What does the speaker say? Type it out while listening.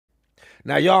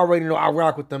Now, y'all already know I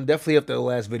rock with them. Definitely after the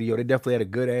last video. They definitely had a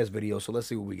good-ass video, so let's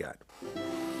see what we got.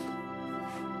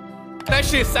 That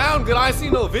shit sound good. I ain't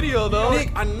seen no video, though.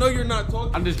 Nick, I know you're not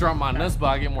talking. I just dropped my nuts, but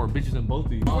I get more bitches than both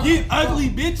of you. Get ugly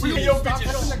bitches. Your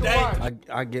bitches stank.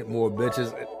 I get more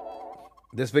bitches.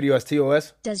 This video has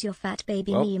TOS? Does your fat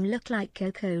baby meme look like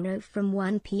Kokoro from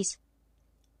One Piece?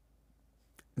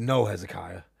 No,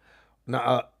 Hezekiah.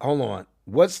 Now, hold on.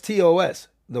 What's TOS?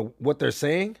 What they're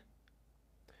saying?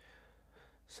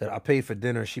 Said, I paid for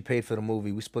dinner. She paid for the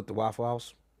movie. We split the Waffle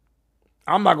House.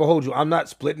 I'm not going to hold you. I'm not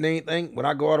splitting anything when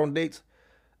I go out on dates.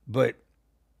 But,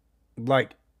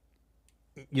 like,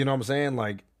 you know what I'm saying?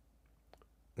 Like,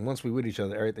 once we with each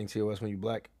other, everything TOS when you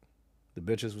black. The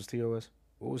bitches was TOS.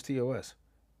 What was TOS?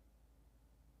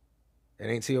 It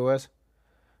ain't TOS?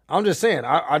 I'm just saying.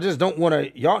 I just don't want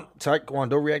to. Y'all, Daquan,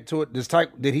 don't react to it.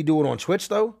 Did he do it on Twitch,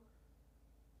 though?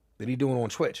 Did he do it on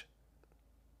Twitch?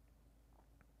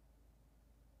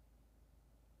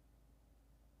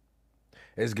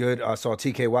 It's good. I saw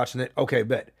TK watching it. Okay,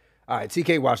 bet. All right,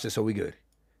 TK watched it, so we good.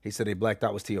 He said they blacked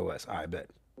out was TOS. All right, bet.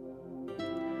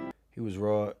 He was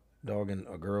raw dogging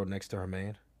a girl next to her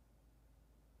man.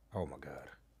 Oh, my God.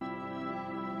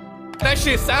 That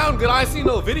shit sound good. I ain't seen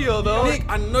no video, though. Nick,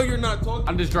 I know you're not talking.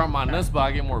 I just dropped my nuts, but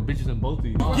I get more bitches than both of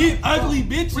you. Get ugly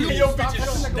bitches. Your bitches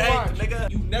stank,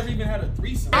 nigga. You never even had a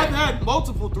threesome. I've had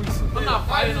multiple threesomes. I'm not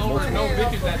fighting over no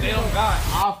bitches that they don't got.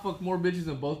 I'll fuck more bitches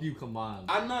than both of you combined.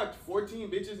 I knocked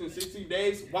 14 bitches in 60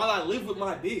 days while I live with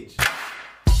my bitch.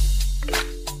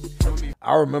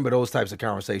 I remember those types of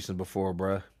conversations before,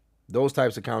 bruh. Those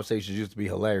types of conversations used to be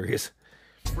hilarious.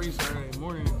 Free Saturday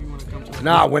morning if you want to come to.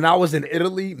 Nah, when I was in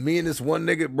Italy, me and this one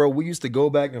nigga, bro, we used to go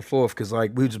back and forth because,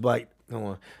 like, we just like,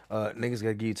 hold on, niggas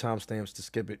gotta give you timestamps to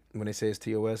skip it when they say it's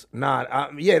TOS. Nah,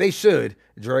 yeah, they should,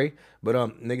 Dre. But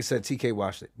nigga said TK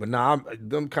watched it. But nah,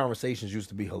 them conversations used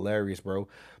to be hilarious, bro.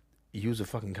 Use a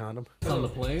fucking condom. On the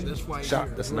plane? That's why.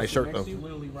 That's a nice shirt though.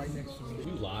 Literally right next to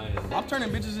me. You lying. I'm turning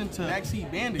bitches into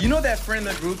backseat bandits. You know that friend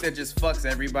in the group that just fucks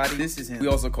everybody? This is him. We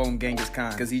also call him Genghis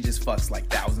Khan because he just fucks like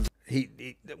thousands.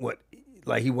 He what?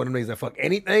 Like he one of them niggas that fuck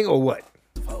anything or what?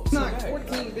 Not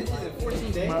 14 bitches in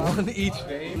 14 days. On each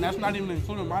day. And that's not even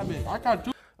including my bitch. I got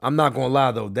two. I'm not gonna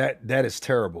lie though, that is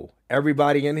terrible.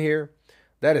 Everybody in here,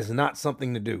 that is not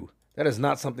something to do. That is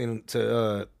not something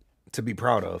to be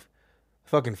proud of.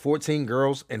 Fucking 14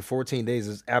 girls in 14 days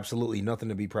is absolutely nothing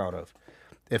to be proud of.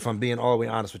 If I'm being all the way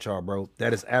honest with y'all, bro,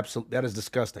 that is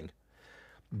disgusting.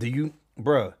 Do you,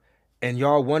 bruh? And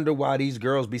y'all wonder why these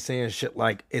girls be saying shit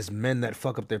like it's men that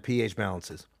fuck up their pH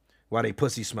balances, why they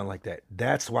pussy smell like that.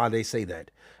 That's why they say that,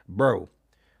 bro.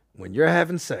 When you're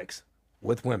having sex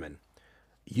with women,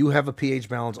 you have a pH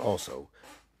balance also.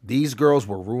 These girls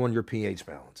will ruin your pH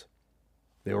balance.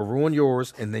 They'll ruin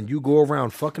yours, and then you go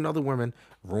around fucking other women,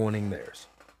 ruining theirs.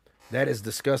 That is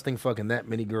disgusting, fucking that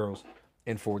many girls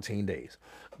in 14 days.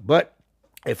 But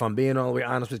if I'm being all the way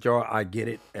honest with y'all, I get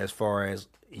it as far as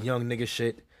young nigga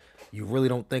shit. You really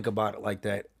don't think about it like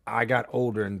that. I got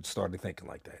older and started thinking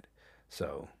like that.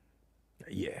 So,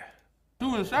 yeah.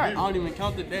 Two inside. I don't even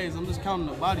count the days. I'm just counting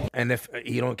the bodies. And if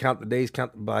you don't count the days,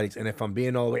 count the bodies. And if I'm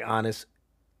being all the way honest,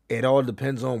 it all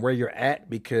depends on where you're at,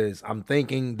 because I'm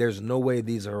thinking there's no way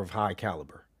these are of high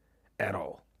caliber at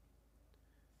all.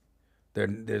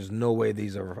 There's no way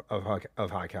these are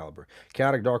of high caliber.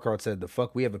 Chaotic Darkheart said, the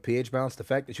fuck, we have a pH balance? The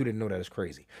fact that you didn't know that is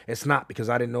crazy. It's not, because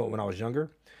I didn't know it when I was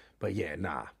younger. But yeah,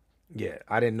 nah. Yeah,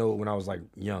 I didn't know it when I was like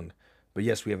young. But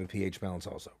yes, we have a pH balance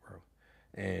also, bro.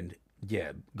 And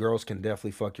yeah, girls can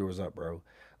definitely fuck yours up, bro.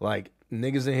 Like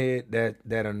niggas in here that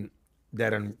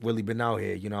really been out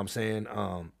here, you know what I'm saying?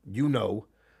 You know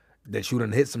that you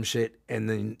done hit some shit, and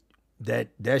then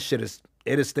that shit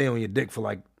it'll stay on your dick for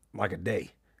like a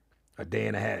day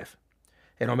and a half.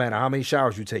 It don't matter how many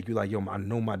showers you take, you like, yo, I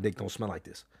know my dick don't smell like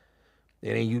this.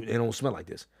 It don't smell like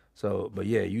this. So, but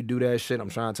yeah, you do that shit, I'm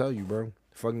trying to tell you, bro.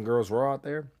 Fucking girls raw out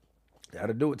there,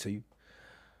 that'll do it to you.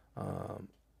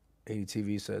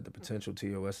 ADTV said the potential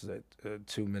TOS is at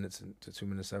 2 minutes to 2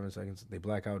 minutes 7 seconds. They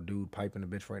black out dude piping the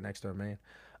bitch right next to her man.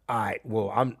 All right,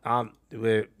 well I'm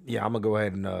gonna go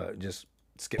ahead and just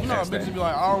skip past that. Bitches be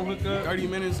like, I'll hook up 30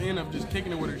 minutes in of just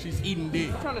kicking it with her. She's eating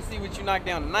dick. I'm trying to see what you knock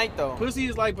down tonight though. Pussy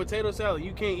is like potato salad.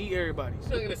 You can't eat everybody. I'm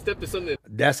gonna step to something.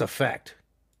 That's a fact.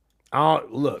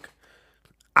 Look,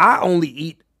 I only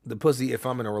eat the pussy if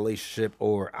I'm in a relationship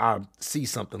or I see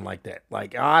something like that.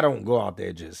 Like, I don't go out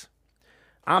there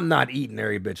I'm not eating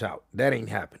every bitch out. That ain't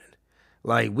happening.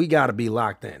 Like, we got to be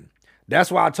locked in.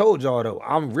 That's why I told y'all though,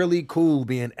 I'm really cool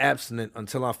being abstinent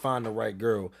until I find the right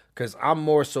girl, because I'm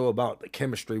more so about the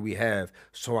chemistry we have.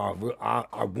 So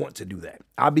I want to do that.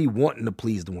 I be wanting to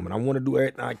please the woman. I want to do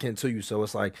everything I can to you. So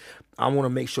it's like I want to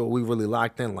make sure we really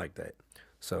locked in like that.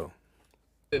 So.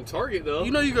 In Target though.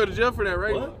 You know you go to jail for that,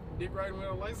 right? What? Dick riding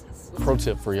without a license. Pro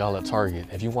tip for y'all at Target: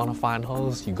 if you want to find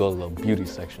hoes, you go to the beauty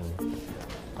section.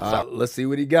 Let's see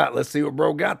what he got. Let's see what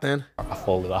bro got then. I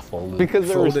folded. Because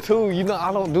there was two. You know,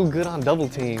 I don't do good on double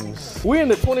teams. We in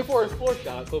the 24th floor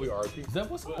shot. Kobe RP. Is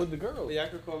that what's up with the girl? Yeah, I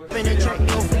could call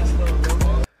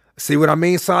it. See what I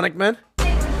mean, Sonic man?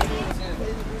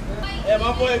 Yeah,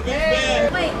 my boy Big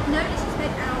Man. Wait, no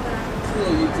disrespect, Albert.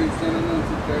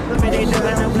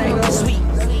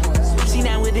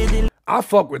 I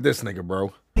fuck with this nigga,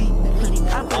 bro.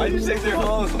 Why you shake their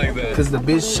hoes like that? Cause the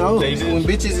bitch shows. When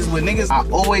bitches is with niggas, I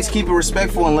always keep it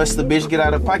respectful unless the bitch get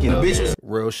out of pocket. The bitch is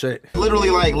Real shit. literally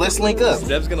like, let's link up.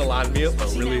 Deb's gonna line me up,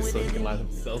 but really so he can line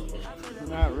himself up.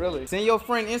 Not really. Send your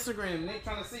friend Instagram. Nick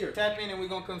trying to see her. Tap in and we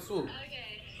gonna come swoop.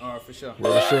 Alright, for sure.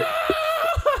 Real shit.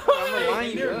 I'm gonna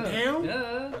line you up. Damn.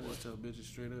 Yeah. Watch out, bitches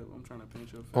straight up. I'm trying to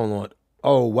paint your face. Hold on.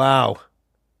 Oh, wow.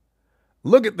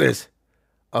 Look at this.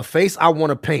 A face I want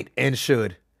to paint and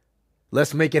should.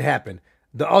 Let's make it happen.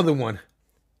 The other one.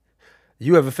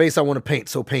 You have a face I want to paint,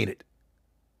 so paint it.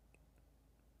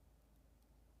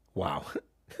 Wow.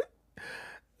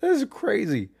 This is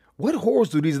crazy. What whores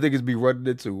do these niggas be running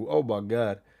into? Oh my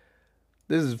God.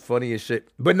 This is funny as shit.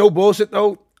 But no bullshit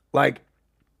though. Like,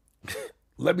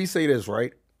 let me say this,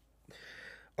 right?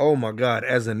 Oh my God.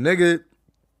 As a nigga,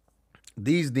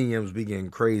 these DMs be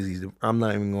getting crazy. I'm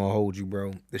not even gonna hold you,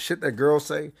 bro. The shit that girls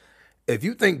say, if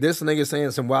you think this nigga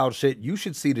saying some wild shit, you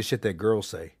should see the shit that girls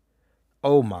say.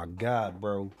 Oh my God,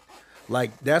 bro.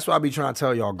 Like, that's why I be trying to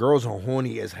tell y'all, girls are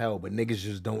horny as hell, but niggas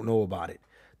just don't know about it.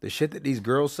 The shit that these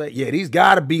girls say, yeah, these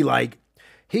gotta be like,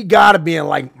 he gotta be in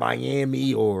like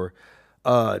Miami or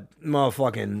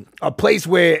motherfucking a place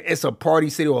where it's a party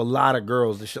city or a lot of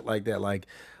girls and shit like that. Like,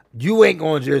 you ain't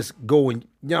gonna just go and,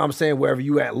 you know what I'm saying, wherever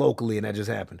you at locally and that just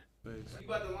happened. You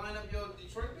about to line up your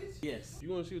Detroit bitch? Yes. You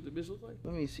want to see what the bitch looks like?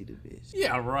 Let me see the bitch.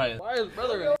 Yeah, right. Why is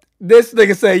brother? This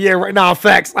nigga say, yeah, right now,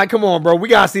 facts. Like, come on, bro. We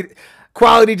gotta see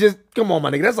quality. Just come on, my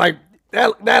nigga. That's like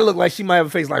that look like she might have a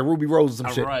face like Ruby Rose or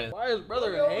some shit. Right. Why is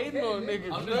brother hating on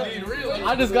niggas? I'm just being real.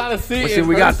 I just gotta see What it. shit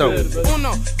we got though?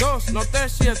 Uno,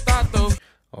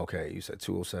 Okay, you said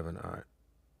 207. All right.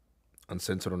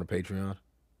 Uncensored on the Patreon.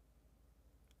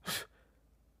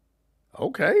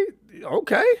 Okay.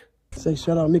 Say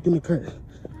shout out Nick in the cut.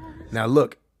 Now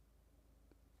look.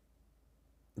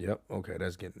 Yep. Okay,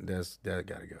 that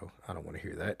gotta go. I don't want to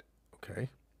hear that. Okay.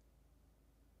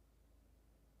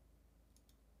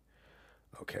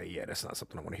 Okay, yeah, that's not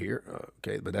something I want to hear.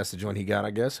 Okay, but that's the joint he got,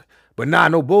 I guess. But nah,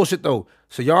 no bullshit though.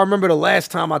 So y'all remember the last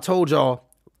time I told y'all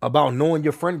about knowing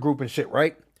your friend group and shit,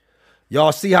 right?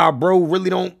 Y'all see how bro really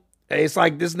don't, it's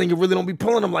like this nigga really don't be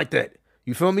pulling them like that.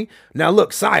 You feel me? Now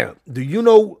look, Sire, do you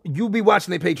know you be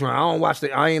watching their Patreon? I don't watch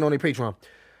I ain't on their Patreon.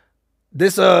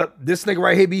 This nigga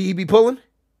right here he be pulling?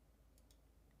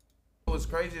 What's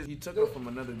crazy is he took her from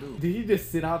another dude. Did he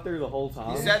just sit out there the whole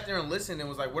time? He sat there and listened and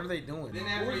was like, what are they doing? Then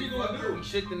after he gonna do? He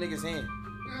shook the nigga's hand.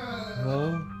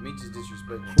 Me just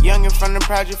disrespectful. Young and from the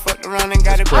project, fucked around and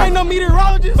got it. I ain't no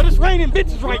meteorologist, but it's raining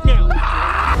bitches right now.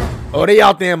 Oh, they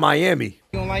out there in Miami.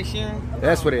 You don't like sharing?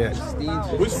 That's what they at.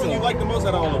 Which one you like the most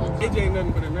out of all of them? AJ ain't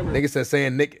nothing but a memory. Nigga said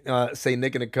saying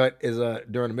Nick in the cut is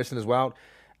during the mission is wild.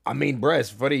 I mean, bruh, it's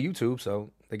for the YouTube,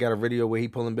 so they got a video where he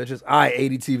pulling bitches. All right,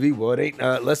 ADTV, well, it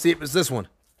ain't. Let's see if it's this one.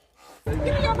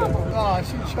 Oh,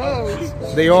 she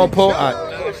chose. They all pull.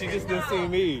 No, she just didn't see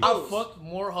me. I fucked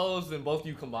more hoes than both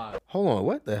you combined. Hold on,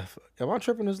 what the? Am I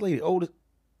tripping? This lady old as.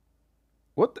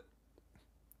 What the?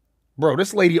 Bro,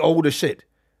 this lady old as shit.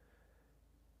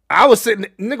 I was sitting,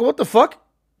 nigga. What the fuck?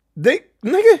 They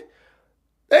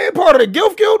ain't part of the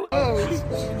Guild Guild.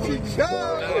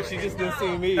 No, she just didn't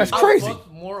see me. That's crazy. I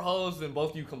fucked more hoes than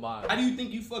both you combined. How do you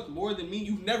think you fucked more than me?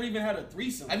 You've never even had a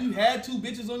threesome. Have you had two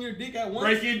bitches on your dick at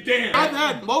once? Break it down. I've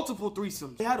had multiple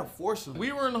threesomes. I had a foursome.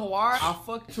 We were in Hawaii. I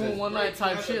fucked two in one night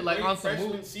type shit, like on some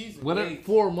freshman movie. season. What?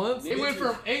 4 months? It went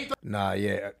from 8. Nah,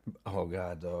 yeah. Oh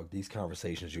god, dog. These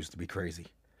conversations used to be crazy.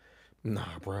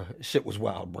 Nah, bro. Shit was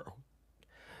wild, bro.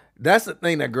 That's the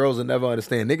thing that girls will never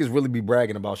understand. Niggas really be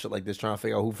bragging about shit like this, trying to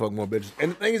figure out who fuck more bitches.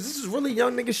 And the thing is, this is really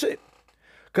young nigga shit.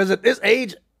 Because at this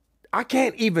age, I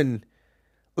can't even,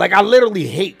 like, I literally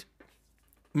hate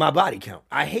my body count.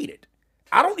 I hate it.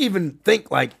 I don't even think,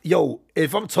 like, yo,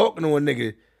 if I'm talking to a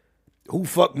nigga who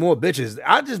fuck more bitches,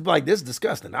 I just be like, this is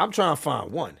disgusting. I'm trying to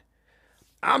find one.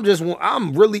 I'm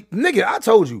really, nigga, I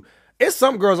told you, it's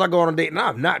some girls I go on a date and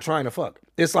I'm not trying to fuck.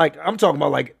 It's like, I'm talking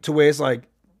about like to where it's like,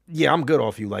 yeah, I'm good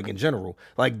off you, like in general.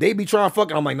 Like they be trying to fuck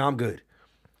and I'm like, nah, I'm good.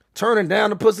 Turning down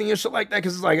the pussy and shit like that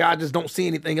because it's like, I just don't see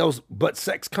anything else but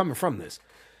sex coming from this.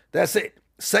 That's it.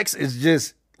 Sex is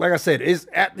just, like I said, it's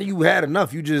after you had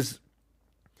enough, you just,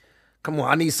 come on,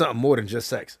 I need something more than just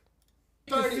sex.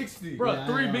 60. Bro,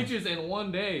 3 bitches in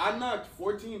 1 day. I knocked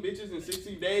 14 bitches in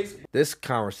 60 days. This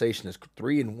conversation is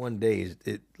 3 in 1 day.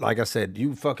 It, like I said,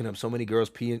 you fucking up so many girls'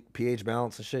 pH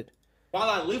balance and shit. While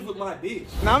I live with my bitch.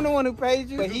 And I'm the one who paid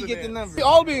you, but he get the number. We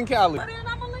all be in Cali.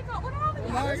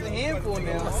 It's a handful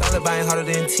now.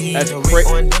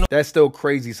 That's still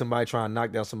crazy. Somebody trying to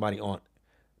knock down somebody on,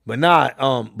 but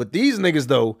nah. But these niggas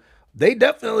though, they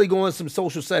definitely go in some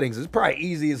social settings. It's probably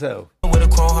easy as hell.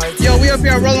 Yo, we up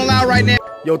here rolling loud right now.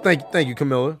 Yo, thank you,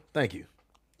 Camilla. Thank you.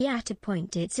 Yeah, to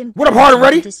point it's important. What up, Hardy?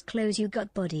 Ready? To disclose you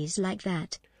got bodies like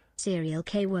that. Serial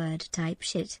K-word type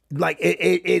shit. Like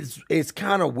it's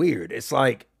kind of weird. It's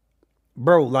like,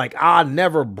 bro, like I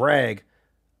never brag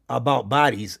about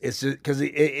bodies. It's just because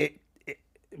it's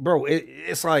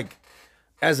like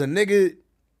as a nigga,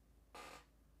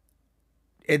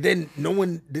 and then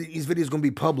knowing these videos gonna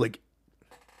be public.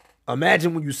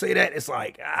 Imagine when you say that, it's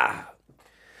like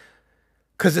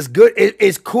because it's good.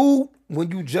 It's cool when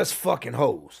you just fucking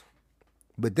hoes,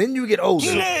 but then you get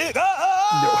older.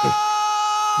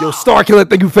 Yo, Star Killer,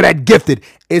 thank you for that gifted.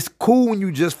 It's cool when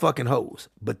you just fucking hoes.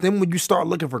 But then when you start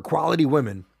looking for quality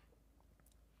women,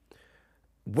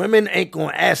 women ain't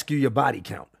gonna ask you your body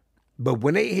count. But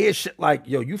when they hear shit like,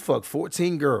 yo, you fuck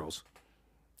 14 girls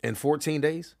in 14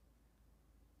 days,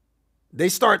 they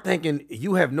start thinking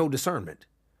you have no discernment.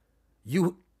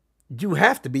 You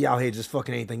have to be out here just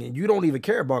fucking anything, and you don't even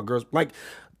care about girls. Like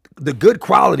the good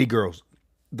quality girls,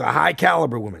 the high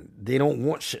caliber women, they don't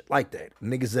want shit like that.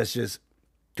 Niggas that's just,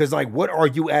 because, like, what are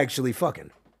you actually fucking?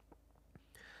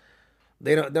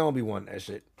 They don't be wanting that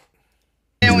shit.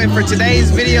 And for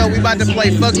today's video, we about to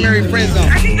play Fuck, Marry, Friend Zone.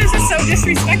 I think this is so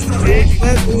disrespectful, man.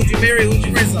 Who would you marry? Who would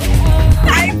you friend zone?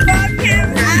 I fuck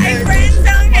him, I friend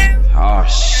zone him, Oh,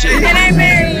 shit. and I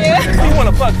marry you. You want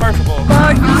to fuck, first of all.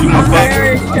 Fuck you,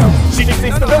 marry you. She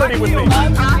needs stability with me.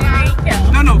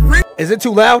 Marry you. Is it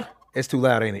too loud? It's too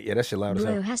loud, ain't it? Yeah, that shit loud as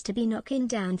Bro hell. has to be knocking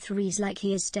down threes like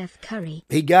he is Steph Curry.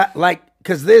 He got, like,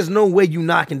 because there's no way you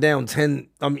knocking down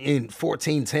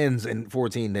 14 tens in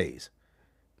 14 days.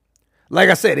 Like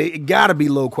I said, it gotta be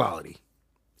low quality.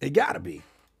 It gotta be.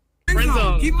 Friend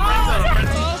zone. Keep friend zone.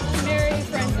 Fuck, marry,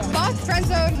 friend zone. Fuck, friend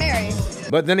zone, marry.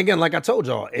 But then again, like I told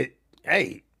y'all,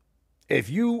 hey, if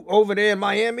you over there in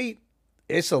Miami,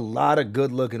 it's a lot of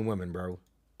good looking women, bro.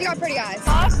 You got pretty eyes.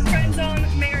 Fuck, friend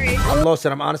zone, marry. I'm lost,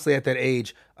 and I'm honestly at that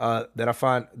age that I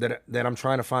find that I'm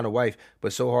trying to find a wife,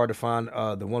 but so hard to find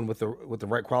the one with the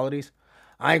right qualities.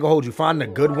 I ain't gonna hold you. Finding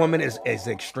a good woman is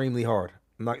extremely hard.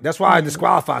 That's why I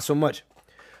disqualify so much.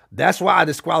 That's why I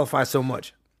disqualify so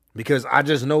much, because I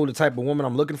just know the type of woman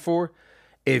I'm looking for.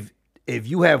 If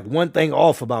you have one thing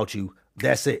off about you,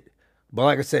 that's it. But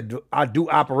like I said, I do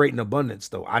operate in abundance,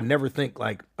 though. I never think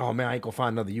like, oh man, I ain't gonna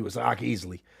find another you. It's like I can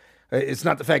easily. It's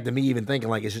not the fact of me even thinking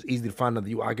like it's just easy to find another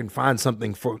you. I can find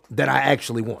something that I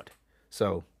actually want.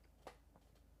 So,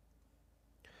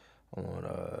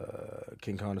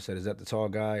 King Connor said, "Is that the tall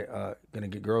guy gonna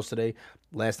get girls today?"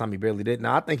 Last time he barely did.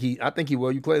 Now I think he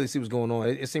will. You clearly see what's going on.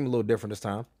 It seemed a little different this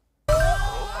time.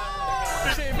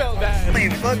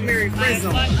 Fuck, marry, friend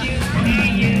zone. Fuck you,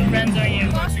 marry you, friends are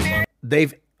you.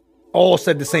 They've all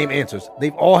said the same answers.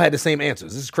 They've all had the same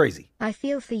answers. This is crazy. I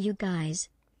feel for you guys.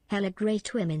 Hella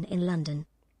great women in London.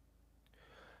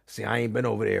 See, I ain't been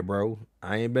over there, bro.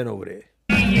 I ain't been over there.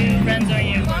 You, friends are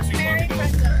you. Fuck, marry,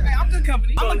 friends are you. I'm good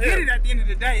company. I'm gonna get it at the end of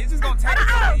the day. It's just gonna take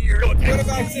a year. What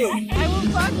about you? I will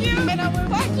fuck you, and I will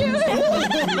fuck you.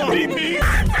 What about him?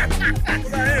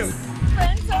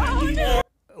 Friend zone.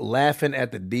 Laughing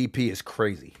at the DP is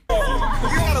crazy. You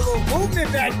got a little movement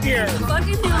back there.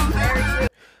 Fucking him, marry you.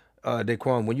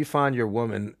 Daquan, when you find your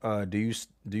woman, do you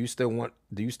still not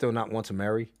want to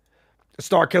marry?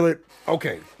 Star Killer.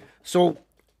 Okay, so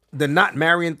the not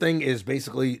marrying thing is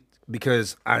basically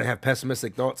because I have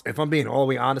pessimistic thoughts. If I'm being all the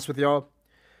way honest with y'all,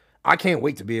 I can't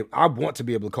wait to I want to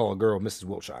be able to call a girl Mrs.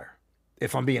 Wiltshire.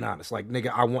 If I'm being honest, like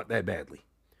nigga, I want that badly.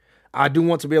 I do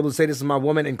want to be able to say this is my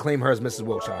woman and claim her as Mrs.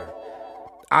 Wiltshire.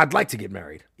 I'd like to get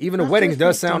married. Even a wedding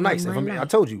does sound nice. I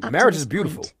told you, marriage is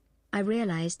beautiful. I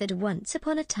realized that once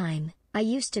upon a time, I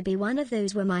used to be one of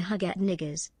those where my hug at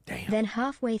niggas. Damn. Then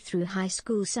halfway through high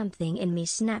school something in me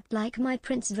snapped like my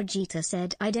Prince Vegeta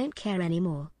said I don't care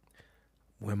anymore.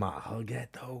 Where my hug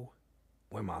at though?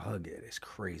 Where my hug at is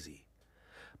crazy.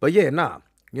 But yeah, nah.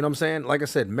 You know what I'm saying? Like I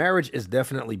said, marriage is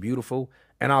definitely beautiful,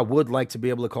 and I would like to be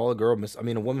able to call a woman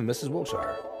Mrs.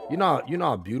 Wiltshire. You know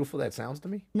how beautiful that sounds to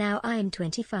me? Now I'm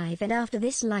 25 and after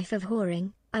this life of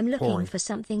whoring, I'm looking for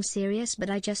something serious, but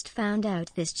I just found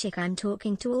out this chick I'm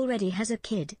talking to already has a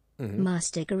kid.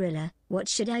 Master Gorilla, what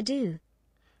should I do?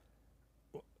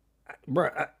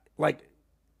 Bruh,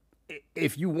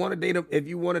 if you want to date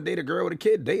a girl with a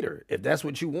kid, date her. If that's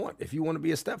what you want. If you want to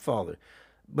be a stepfather.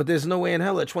 But there's no way in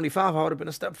hell at 25 I would have been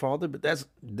a stepfather, but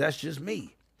that's just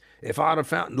me. If I'd have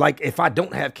found, if I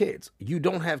don't have kids, you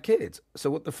don't have kids.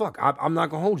 So what the fuck? I'm not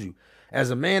going to hold you.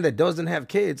 As a man that doesn't have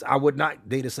kids, I would not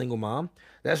date a single mom.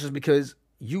 That's just because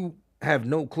you have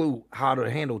no clue how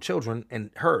to handle children and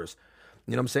hers.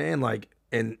 You know what I'm saying?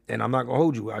 And I'm not going to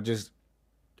hold you. I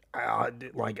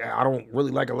don't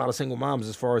really like a lot of single moms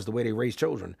as far as the way they raise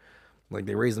children. Like,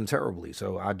 they raise them terribly.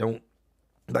 So I don't,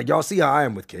 y'all see how I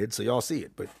am with kids, so y'all see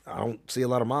it. But I don't see a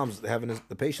lot of moms having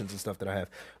the patience and stuff that I have.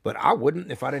 But I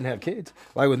wouldn't if I didn't have kids.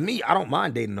 Like, with me, I don't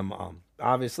mind dating a mom.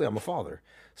 Obviously, I'm a father.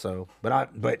 So, but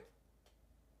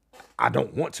I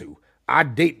don't want to. I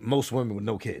date most women with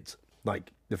no kids.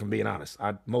 Like, if I'm being honest,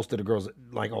 most of the girls,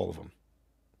 like all of them.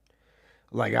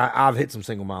 Like, I've hit some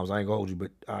single moms. I ain't gonna hold you,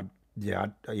 but yeah.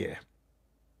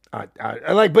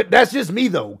 But that's just me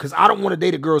though, because I don't want to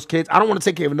date a girl's kids. I don't want to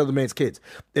take care of another man's kids.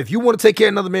 If you want to take care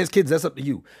of another man's kids, that's up to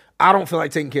you. I don't feel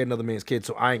like taking care of another man's kids,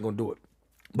 so I ain't gonna do it.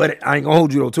 But I ain't gonna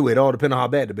hold you though too. It all depends on how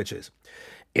bad the bitch is.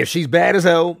 If she's bad as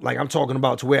hell, like I'm talking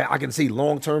about, to where I can see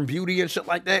long-term beauty and shit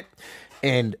like that,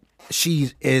 and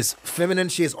she is feminine,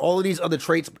 she has all of these other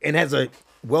traits, and has a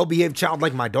well-behaved child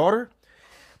like my daughter,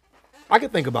 I can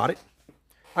think about it.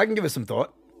 I can give it some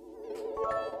thought.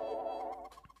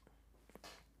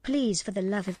 Please, for the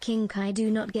love of King Kai, do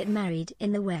not get married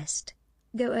in the West.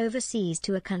 Go overseas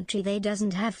to a country that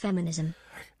doesn't have feminism.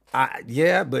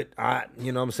 Yeah, but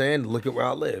you know what I'm saying? Look at where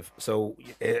I live. So,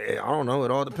 I don't know.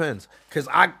 It all depends. Because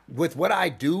with what I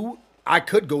do, I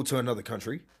could go to another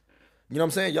country. You know what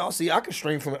I'm saying? Y'all see, I could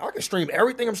stream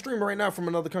everything I'm streaming right now from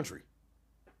another country.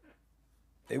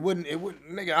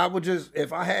 Nigga, I would just,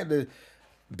 if I had to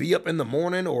be up in the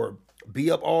morning or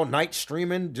be up all night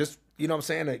streaming, just, you know what I'm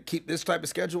saying, to keep this type of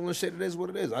schedule and shit, it is what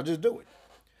it is. I just do it.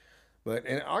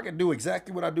 And I can do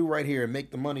exactly what I do right here and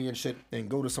make the money and shit and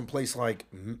go to some place like,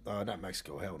 not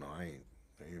Mexico. Hell no, I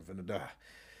ain't finna die.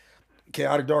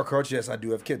 Chaotic Dark Hearts, yes, I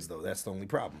do have kids though. That's the only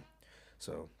problem.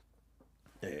 So,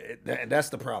 that's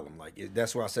the problem. Like,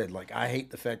 that's why I said, like, I hate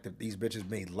the fact that these bitches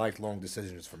made lifelong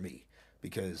decisions for me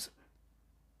because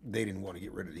they didn't want to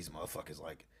get rid of these motherfuckers.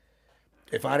 Like,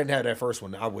 if I didn't have that first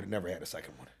one, I would have never had a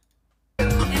second one.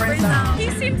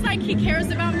 He seems like he cares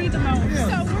about me the most,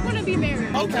 so we're gonna be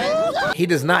married. Okay. He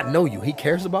does not know you. He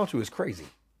cares about you. It's crazy.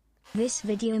 This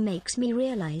video makes me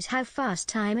realize how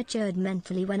fast I matured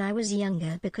mentally when I was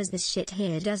younger, because this shit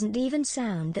here doesn't even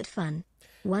sound that fun.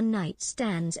 One night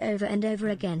stands over and over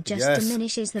again just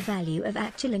diminishes the value of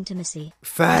actual intimacy.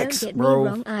 Facts, Don't get bro. me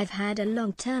wrong, I've had a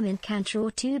long-term encounter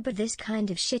or two, but this kind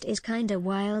of shit is kinda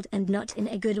wild and not in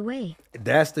a good way.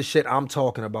 That's the shit I'm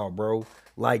talking about, bro.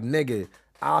 Like, nigga,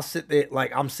 I'll sit there,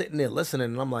 like, I'm sitting there listening,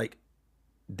 and I'm like,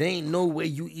 there ain't no way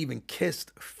you even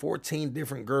kissed 14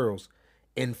 different girls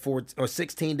or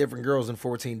 16 different girls in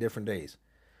 14 different days.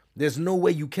 There's no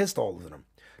way you kissed all of them.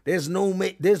 There's no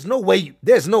way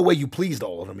you pleased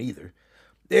all of them either.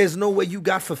 There's no way you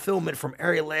got fulfillment from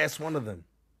every last one of them.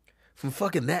 From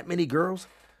fucking that many girls.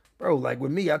 Bro, like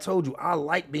with me, I told you, I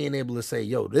like being able to say,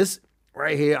 yo, this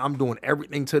right here, I'm doing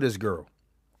everything to this girl.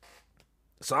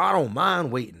 So I don't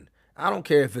mind waiting. I don't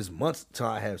care if it's months till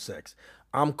I have sex.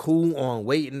 I'm cool on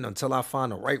waiting until I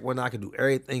find the right one I can do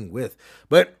everything with.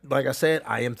 But like I said,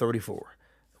 I am 34.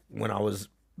 When I was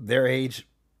their age,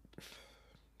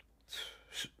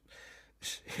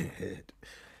 shit.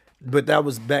 But that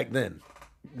was back then.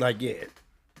 Like, yeah.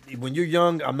 When you're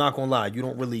young, I'm not gonna lie, you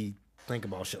don't really think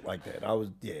about shit like that.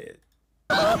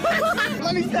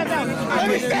 Let me step out.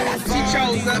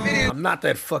 I'm not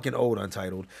that fucking old,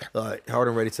 Untitled. Hard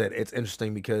and Ready said, it's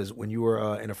interesting because when you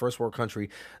were in a first world country,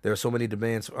 there are so many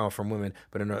demands from women,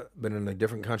 but in a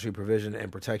different country, provision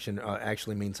and protection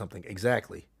actually means something.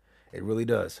 Exactly. It really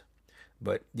does.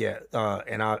 But yeah,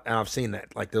 and I've seen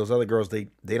that. Like, those other girls,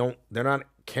 they're not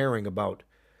caring about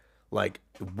like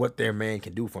what their man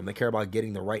can do for them. They care about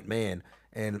getting the right man,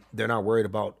 and they're not worried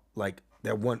about like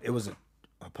that one. It was a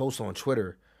post on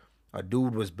Twitter. A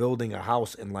dude was building a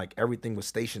house and like everything was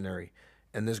stationary,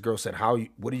 and this girl said,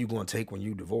 what are you going to take when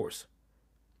you divorce?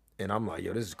 And I'm like,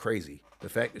 yo, this is crazy. The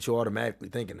fact that you're automatically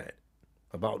thinking that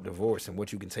about divorce and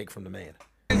what you can take from the man.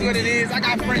 That's what it is. I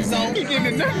got friend zone.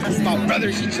 That's my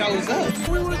brother. She chose us.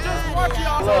 We were just watching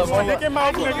y'all. Look, dick in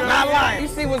mouth, nigga. Not lying. You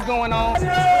see what's going on?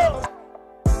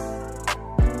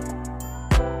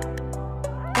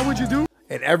 What would you do?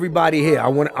 And everybody here, I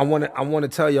want to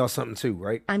tell y'all something too,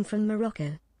 right? I'm from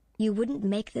Morocco. You wouldn't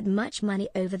make that much money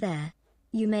over there.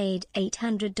 You made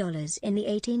 $800 in the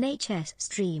 18HS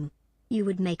stream. You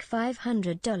would make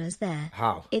 $500 there.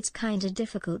 How? It's kinda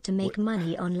difficult to make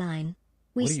money online.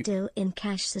 We still in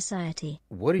cash society.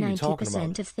 What are you talking about?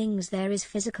 90% of things there is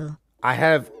physical. I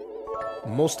have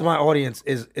most of my audience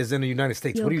is in the United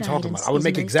States. What are you talking about? I would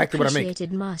make exactly what I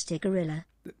make. Master Gorilla.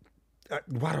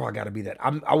 Why do I gotta be that?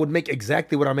 I would make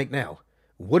exactly what I make now.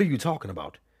 What are you talking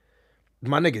about?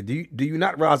 My nigga, do you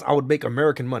not realize I would make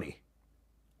American money?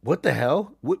 What the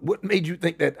hell? What made you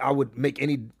think that I would make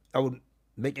any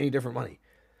different money?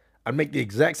 I'd make the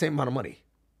exact same amount of money.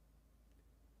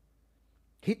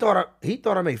 He thought I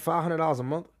made $500 a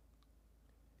month.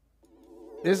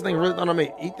 This thing really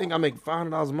thought he think I make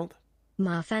 $500 a month?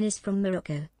 Marfan is from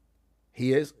Morocco.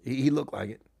 He is? He looked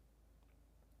like it.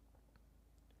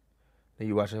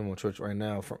 You watching him on Twitch right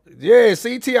now from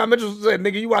CT. I'm interested.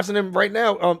 Nigga, you watching him right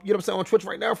now? You know what I'm saying, on Twitch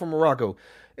right now from Morocco.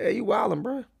 Yeah, you wildin',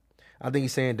 bro. I think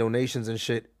he's saying donations and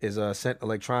shit is sent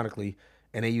electronically,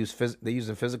 and they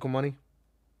using physical money.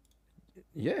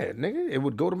 Yeah, nigga, it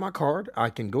would go to my card. I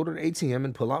can go to the ATM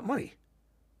and pull out money.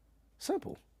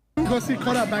 Simple. Go see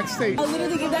Kodak backstage. I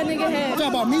literally give that nigga head. Talk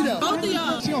about me though. Both of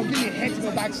y'all. She don't give me a head to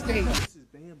go backstage. This is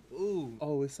bamboo.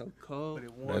 Oh, it's so cold.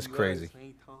 That's crazy.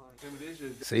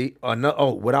 See,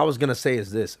 what I was gonna say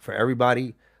is this for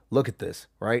everybody. Look at this,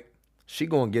 right? She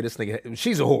gonna get this nigga.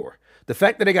 She's a whore. The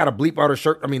fact that they gotta bleep out her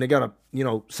shirt, I mean, they gotta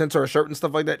censor her shirt and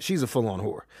stuff like that. She's a full on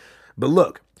whore. But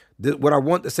look, what I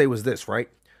want to say was this, right?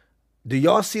 Do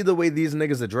y'all see the way these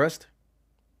niggas are dressed,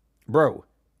 bro?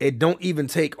 It don't even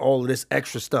take all of this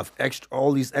extra stuff,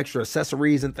 all these extra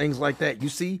accessories and things like that. You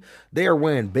see, they are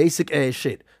wearing basic ass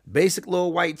shit, basic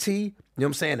little white tee. You know what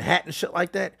I'm saying? Hat and shit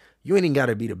like that. You ain't even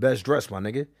gotta be the best dressed, my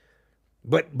nigga.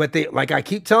 But they, like I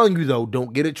keep telling you though,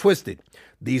 don't get it twisted.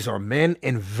 These are men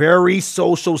in very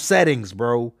social settings,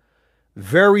 bro.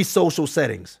 Very social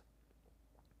settings.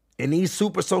 In these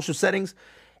super social settings,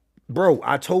 bro,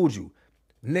 I told you,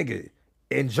 nigga,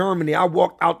 in Germany, I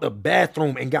walked out the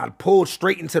bathroom and got pulled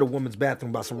straight into the woman's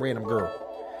bathroom by some random girl.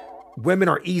 Women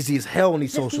are easy as hell in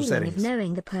these social settings. The feeling of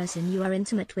knowing the person you are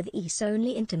intimate with is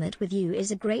only intimate with you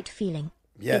is a great feeling.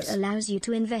 Yes. It allows you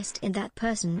to invest in that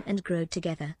person and grow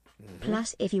together.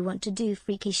 Plus, if you want to do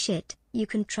freaky shit, you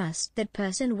can trust that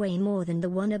person way more than the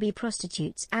wannabe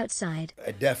prostitutes outside.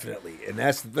 Definitely. And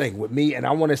that's the thing with me. And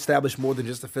I want to establish more than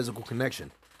just a physical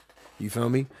connection. You feel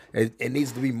me? It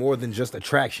needs to be more than just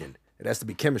attraction. It has to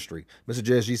be chemistry. Mr.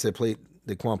 JSG said, play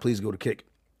Daquan, please go to Kick.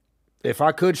 If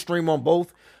I could stream on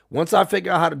both, once I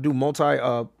figure out how to do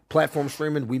multi-platform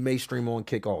streaming, we may stream on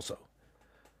Kick also.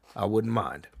 I wouldn't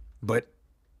mind. But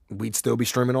we'd still be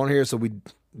streaming on here, so we'd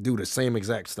do the same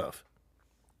exact stuff.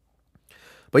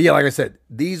 But yeah, like I said,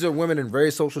 these are women in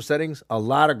very social settings. A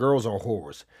lot of girls are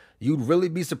whores. You'd really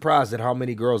be surprised at how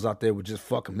many girls out there would just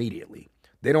fuck immediately.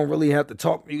 They don't really have to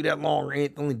talk to you that long or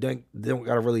anything. They don't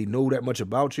got to really know that much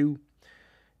about you.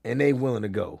 And they willing to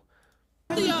go.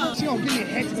 She don't give me a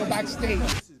head to go backstage.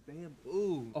 This is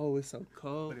bamboo. Oh, it's so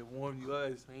cold. But it warmed you up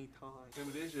at the same time.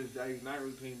 Remember, this is night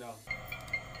routine though.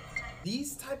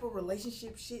 These type of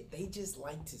relationship shit, they just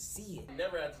like to see it.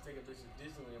 Never had to take a picture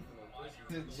digitally for no pussy.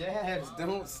 The jabs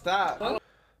don't stop.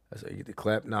 That's how you get the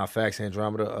clap. Nah, facts,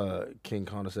 Andromeda. King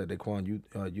Connor said, Daquan,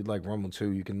 you like Rumble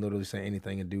too. You can literally say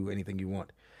anything and do anything you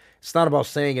want. It's not about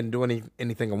saying and doing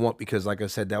anything I want because, like I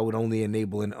said, that would only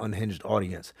enable an unhinged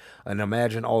audience. And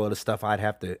imagine all of the stuff I'd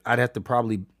have to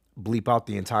probably bleep out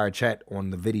the entire chat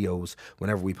on the videos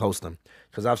whenever we post them.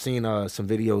 Because I've seen some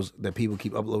videos that people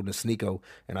keep uploading to Sneeko,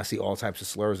 and I see all types of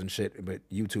slurs and shit. But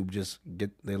YouTube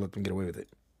they let them get away with it.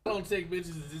 I don't take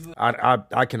bitches to Disney.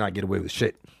 I cannot get away with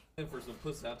shit. For some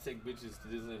pussy, I take bitches to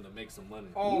Disneyland to make some money.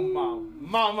 Oh my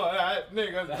mama, that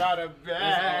nigga's got a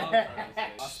bag.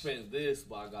 I spent this,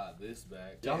 but I got this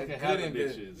back. Y'all can have the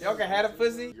bitches. Y'all can have a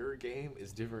pussy? Your game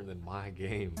is different than my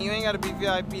game. You ain't gotta be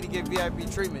VIP to get VIP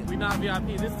treatment. We not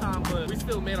VIP this time, but we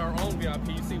still made our own VIP.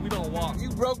 You see, we don't walk. You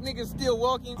broke niggas still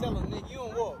walking? Tell them, nigga, you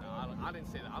don't walk. No, I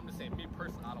didn't say that. I'm just saying, me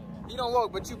personally, I don't walk. You don't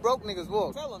walk, but you broke niggas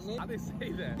walk. Tell them, nigga. I didn't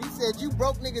say that. He said you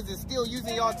broke niggas is still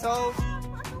using y'all toes.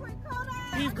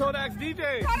 He's Kodak's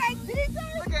DJ. Kodak's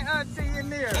DJ? Look at Auntie in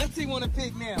there. Auntie wanna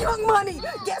pick now. Young Money,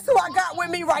 guess who I got with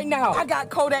me right now? I got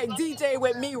Kodak DJ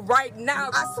with me right now.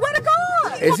 I swear to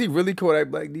God. Is he really Kodak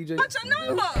Black DJ? What's your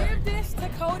number? Give this to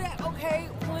Kodak, okay,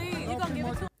 please. You gonna give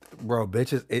it to him? Bro,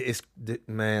 bitches,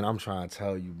 man, I'm trying to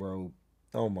tell you, bro.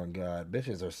 Oh my God,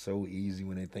 bitches are so easy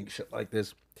when they think shit like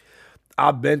this.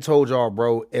 I've been told y'all,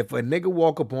 bro, if a nigga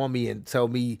walk up on me and tell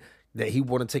me that he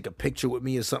want to take a picture with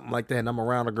me or something like that, and I'm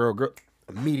around a girl,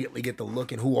 immediately get the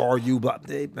look and who are you? But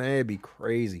man, it'd be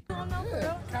crazy.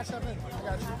 Cash up in. I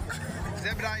got you.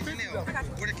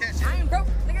 Where the cash? I ain't broke.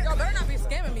 Nigga, y'all better not be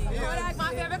scamming me.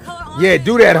 My favorite color on. Yeah,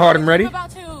 do that hard and ready. How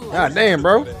about you? God damn,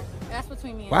 bro. That's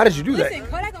between me and Why did you do that? Listen,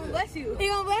 Kodak gonna bless you. He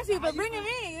gonna bless you, but bring him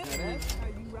in.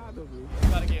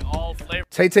 Gotta get all flavor.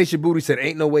 Tay Shabuti said,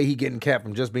 ain't no way he getting capped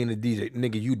from just being a DJ.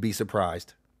 Nigga, you'd be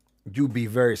surprised. You'd be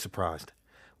very surprised.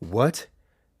 What?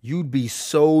 You'd be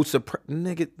so surprised.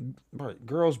 Nigga, bro,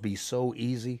 girls be so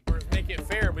easy. Make it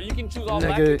fair, but you can choose all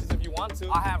black bitches if you want to.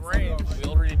 I have range. We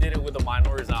already did it with the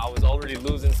minorities. I was already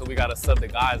losing, so we gotta sub the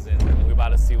guys in. We about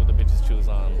to see what the bitches choose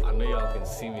on. I know y'all can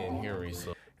see me and hear me,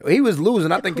 so. He was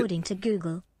losing, I think. According to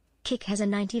Google, Kick has a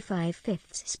 95/5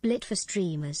 split for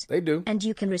streamers. They do. And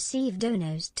you can receive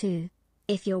donos too.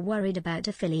 If you're worried about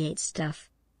affiliate stuff,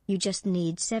 you just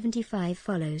need 75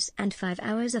 follows and 5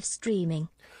 hours of streaming.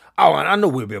 Oh, and I know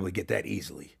we'll be able to get that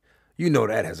easily. You know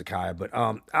that, Hezekiah. But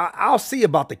I'll see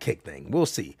about the Kick thing. We'll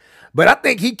see. But I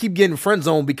think he keep getting friend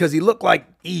zoned because he looked like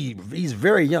he's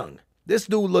very young. This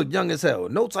dude looked young as hell.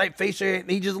 No tight face hair, and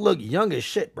he just looked young as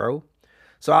shit, bro.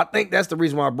 So I think that's the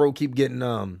reason why bro keep getting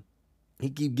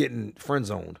friend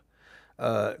zoned.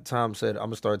 Tom said, I'm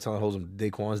gonna start telling hoes I'm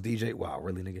Daquan's DJ. Wow,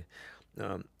 really,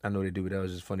 nigga? I know they do, but that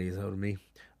was just funny as hell to me.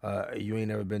 You ain't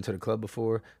never been to the club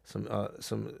before. Some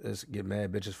get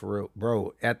mad bitches for real,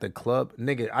 bro. At the club,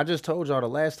 nigga. I just told y'all the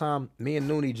last time me and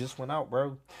Noonie just went out,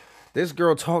 bro. This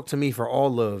girl talked to me for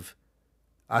all of,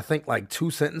 I think like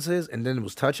 2 sentences, and then it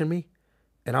was touching me,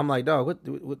 and I'm like, dog, what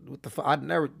the fuck? I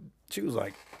never. She was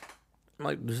like,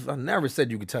 I never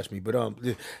said you could touch me, but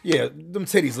yeah, them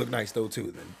titties look nice though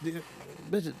too. Then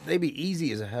bitches, they be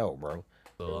easy as hell, bro.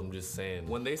 So I'm just saying,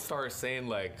 when they start saying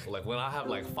like when I have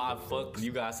like 5 fucks,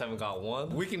 you guys haven't got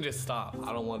one, we can just stop.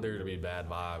 I don't want there to be bad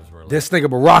vibes. Bro. This nigga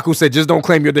Barack who said, just don't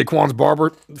claim you're Daquan's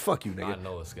barber. Fuck you, nigga. I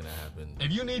know it's gonna happen.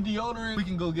 If you need deodorant, we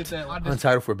can go get that.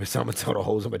 Untitled for a bitch, I'm gonna tell the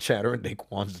hoes I'm a chatter and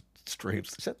Daquan's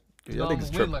streams. Y'all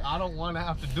niggas tripping. Like, I don't want to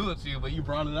have to do it to you, but you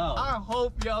brought it out. I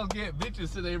hope y'all get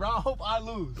bitches today, bro. I hope I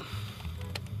lose.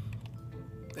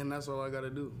 And that's all I gotta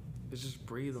do. It's just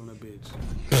breathe on a bitch.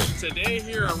 Today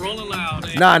here at Rolling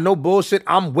Loud. Nah, no bullshit.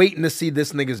 I'm waiting to see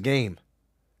this nigga's game.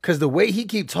 Cause the way he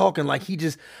keep talking, like he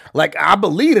just, like I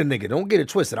believe a nigga. Don't get it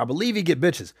twisted. I believe he get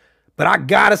bitches. But I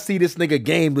gotta see this nigga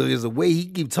game because the way he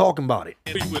keep talking about it.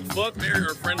 We would fuck, marry,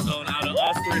 or friend zone out of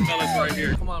us 3 fellas right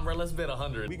here. Come on, bro. Let's bet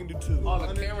 100. We can do 2. Oh,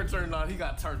 the camera turned on. He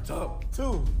got turned up. 2.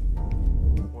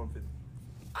 150.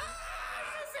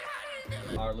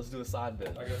 All right, let's do a side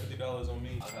bet. I got $50 on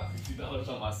me. I got $50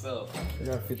 on myself. I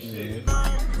got 50 million.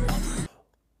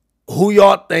 Who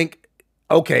y'all think?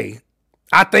 Okay,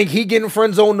 I think he getting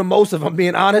friend zoned the most. If I'm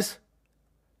being honest,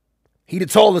 he the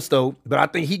tallest though, but I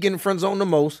think he getting friend zoned the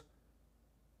most.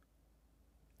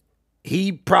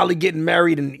 He probably getting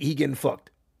married and he getting fucked.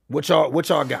 What y'all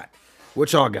got?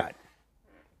 What y'all got?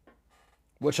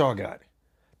 What y'all got?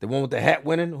 The one with the hat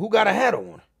winning? Who got a hat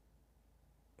on?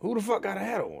 Who the fuck got a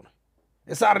hat on?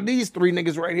 It's out of these 3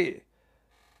 niggas right here.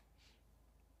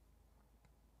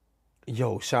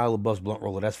 Yo, Shia LaBeouf's blunt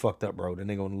roller. That's fucked up, bro. The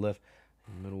nigga on the left,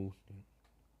 middle,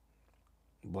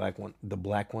 black one, the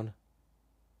black one,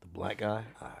 the black guy.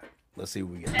 All right, let's see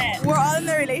what we got. We're all in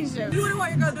a relationship. You wouldn't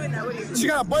want your girl doing that, would you? She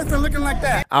got a boyfriend looking like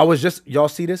that. I was just, y'all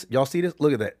see this? Y'all see this?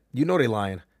 Look at that. You know they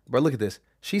lying. Bro, look at this.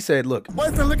 She said, look.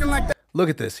 Boyfriend looking like that. Look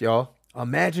at this, y'all.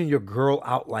 Imagine your girl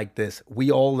out like this.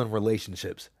 We all in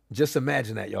relationships. Just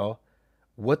imagine that, y'all.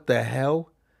 What the hell?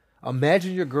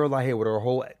 Imagine your girl out here with her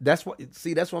whole... That's what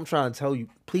I'm trying to tell you.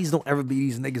 Please don't ever be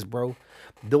these niggas, bro.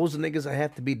 Those niggas that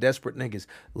have to be desperate niggas.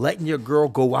 Letting your girl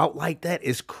go out like that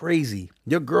is crazy.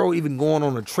 Your girl even going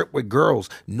on a trip with girls,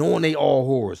 knowing they all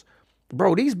whores.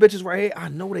 Bro, these bitches right here, I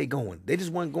know they going. They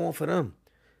just wasn't going for them.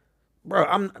 Bro,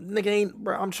 I'm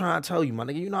trying to tell you, my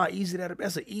nigga, you know how easy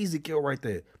that's an easy kill right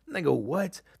there. Nigga,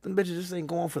 what? Them bitches just ain't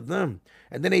going for them.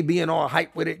 And then they being all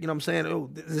hype with it, you know what I'm saying? Oh,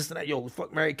 this and that, yo,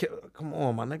 fuck, marry, kill. Come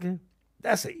on, my nigga.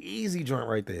 That's an easy joint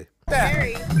right there.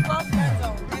 Married.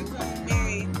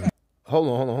 Hold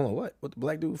on. What the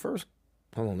black dude first?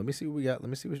 Hold on, let me see what we got. Let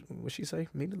me see what she say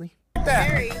immediately.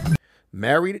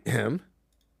 Married him.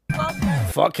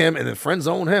 Fuck him and then friend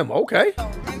zone him. Okay.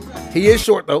 He is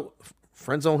short though.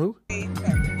 Friend zone who?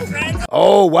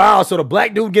 Oh wow, so the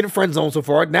black dude getting friend zone so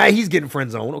far. Now he's getting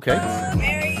friend zone. Okay. When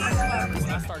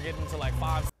I start getting to like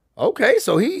 5. Okay,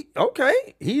 so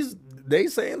he's they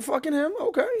saying fucking him.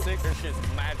 Okay. Sick, their shit's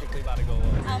magically about to go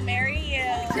up. I'll marry you,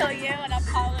 kill you, and I'll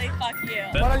probably fuck you.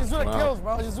 Bro, let's just do the kills,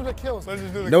 bro. Let's just do the kills. Let's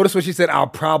just do the Notice what she said. I'll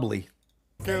probably.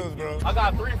 kills, bro. I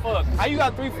got 3 fucks. How you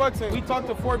got 3 fucks and we talked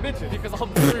to 4 bitches? Because all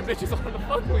 3 bitches want to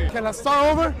fuck me. Can I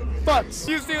start over? Fucks.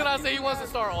 You see what I say? He wants to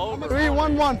start over. 3,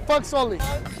 1, 1. Fucks only.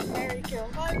 Marry, kill.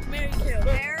 Fuck, marry, kill.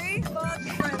 Marry, fuck,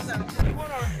 friends out.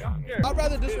 I'd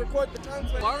rather just record the time.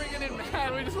 Why are we getting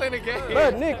mad? We're just playing a game.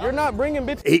 Bro, Nick, you're not bringing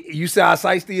bitches. You see how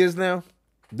sized he is now?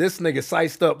 This nigga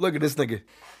sized up. Look at this nigga.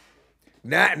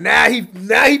 Now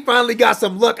he finally got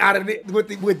some luck out of it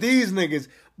with these niggas.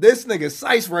 This nigga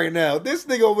sized right now. This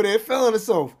nigga over there feeling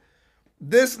himself.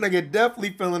 This nigga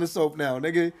definitely feeling himself now,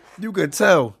 nigga. You could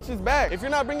tell. Bitches back. If you're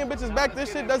not bringing bitches back,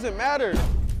 this shit doesn't matter.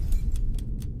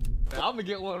 I'm gonna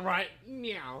get one right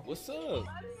now. What's up?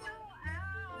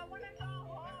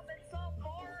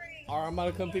 Alright, I'm about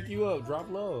to come pick you up. Drop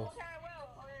low.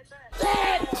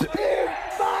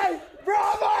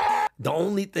 The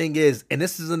only thing is, and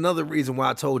this is another reason why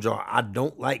I told y'all I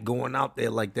don't like going out there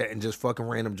like that and just fucking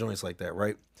random joints like that,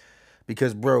 right?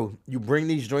 Because, bro, you bring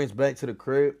these joints back to the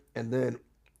crib, and then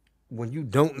when you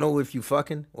don't know if you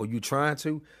fucking or you trying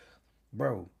to,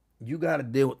 bro, you got to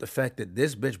deal with the fact that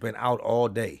this bitch been out all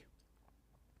day.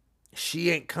 She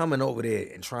ain't coming over there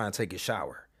and trying to take a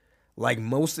shower. Like,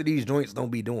 most of these joints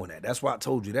don't be doing that. That's why I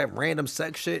told you that random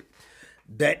sex shit,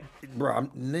 that, bro,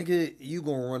 nigga, you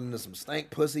gonna run into some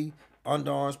stank pussy.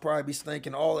 Underarms probably be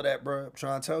stinking, all of that, bro. I'm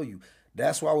trying to tell you.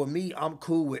 That's why with me, I'm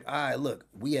cool with, all right, look,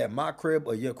 we at my crib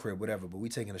or your crib, whatever, but we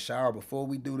taking a shower before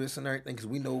we do this and everything because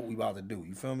we know what we about to do.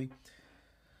 You feel me?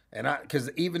 And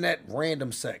because even that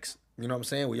random sex, you know what I'm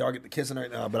saying, where y'all get the kissing and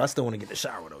everything, but I still want to get the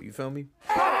shower, though. You feel me?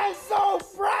 I'm so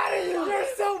proud of you. You're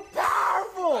so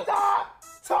powerful. Stop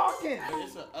talking.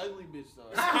 It's an ugly bitch,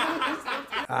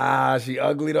 though. She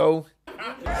ugly, though.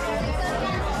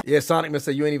 Yeah, Sonic man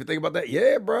said, you ain't even think about that?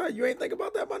 Yeah, bro, you ain't think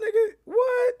about that, my nigga?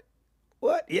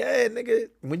 What? Yeah, nigga,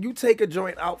 when you take a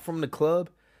joint out from the club,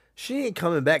 she ain't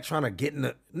coming back trying to get in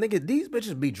the... Nigga, these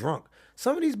bitches be drunk.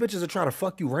 Some of these bitches are trying to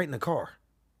fuck you right in the car.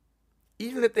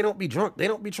 Even if they don't be drunk, they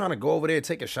don't be trying to go over there and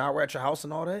take a shower at your house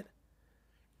and all that.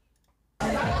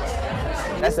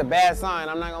 That's a bad sign,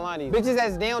 I'm not gonna lie to you. Bitches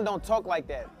that's down don't talk like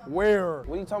that. Where?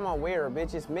 What are you talking about where,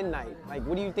 bitch? It's midnight. Like,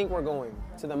 what do you think we're going?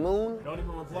 To the moon? Don't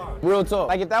even reply. Real talk.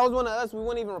 Like, if that was one of us, we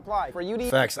wouldn't even reply. For you to...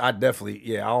 Facts, I definitely,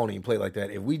 yeah, I don't even play like that.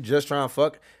 If we just try and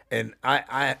fuck, and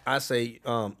I say,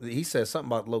 he said something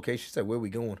about the location, she said, where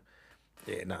we going?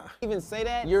 Yeah, nah. Even say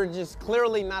that, you're just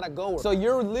clearly not a goer. So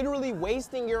you're literally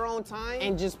wasting your own time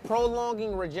and just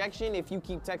prolonging rejection if you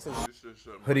keep texting.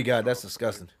 Hoodie God, that's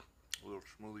disgusting. A little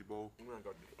schmooly bowl. I'm gonna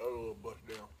got the other little bust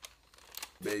down.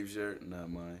 Babe shirt,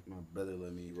 not mine. My brother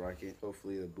let me rock it.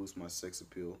 Hopefully it'll boost my sex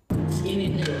appeal. I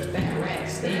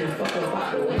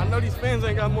know these fans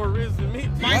ain't got more ribs than me.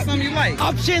 Find something you like.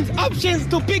 Options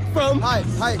to pick from. Hi,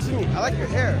 excuse me. I like your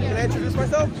hair. Can I introduce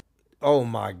myself? Oh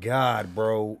my God,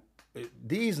 bro.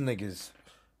 These niggas.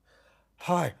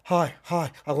 Hi. I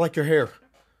like your hair.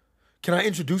 Can I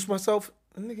introduce myself?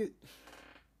 Nigga.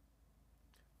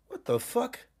 What the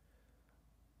fuck?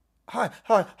 Hi,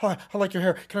 I like your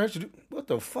hair. Can I introduce? What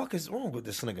the fuck is wrong with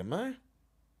this nigga, man?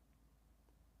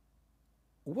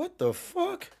 What the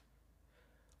fuck?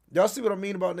 Y'all see what I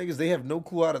mean about niggas? They have no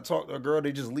clue how to talk to a girl.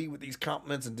 They just leave with these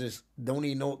compliments and just don't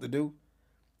even know what to do.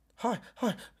 Hi.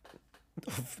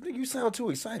 Nigga, you sound too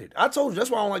excited. I told you,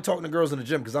 that's why I don't like talking to girls in the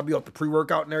gym, because I'll be off the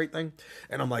pre-workout and everything.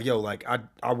 And I'm like, yo, like,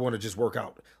 I want to just work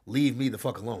out. Leave me the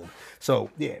fuck alone. So,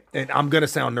 yeah, and I'm going to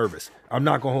sound nervous. I'm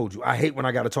not going to hold you. I hate when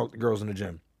I got to talk to girls in the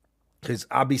gym. Because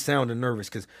I'll be sounding nervous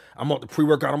because I'm off the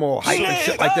pre-workout. I'm all hyped and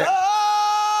shit like that.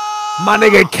 My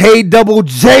nigga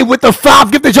K-double-J with the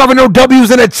 5 gifted. Y'all no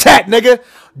W's in the chat, nigga.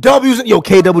 W's. Yo,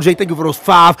 K-double-J, thank you for those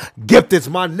 5 gifteds,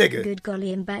 my nigga. Good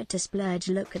golly, I'm about to splurge.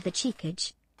 Look at the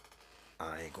cheekage.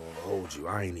 I ain't gonna hold you.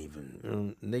 I ain't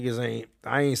even. Niggas ain't.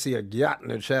 I ain't see a yacht in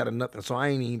the chat or nothing, so I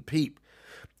ain't even peep.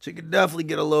 She could definitely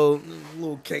get a little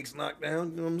cakes knocked down.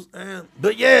 You know what I'm saying?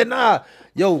 But yeah, nah.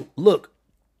 Yo, look.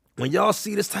 When y'all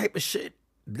see this type of shit,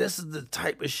 this is the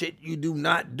type of shit you do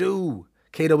not do.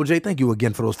 K-double-J, thank you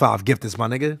again for those 5 gifteds, my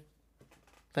nigga.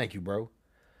 Thank you, bro.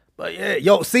 But yeah,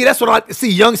 yo, see, that's what I like to see.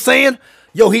 Young saying,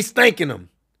 yo, he's thanking them.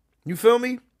 You feel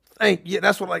me? Yeah,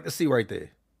 that's what I like to see right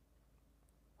there.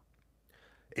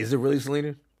 Is it really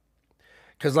Selena?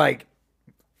 Because, like,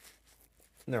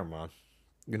 never mind.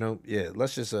 You know, yeah,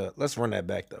 let's just, let's run that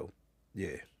back, though.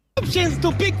 Yeah. Options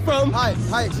to pick from. Hi,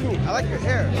 excuse me. I like your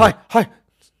hair. Hi.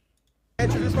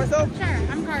 Introduce myself? Sure,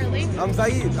 I'm Carly. I'm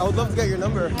Zaid. I would love to get your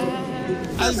number.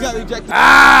 I just got rejected.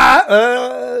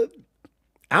 I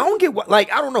don't get what,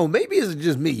 like, I don't know. Maybe it's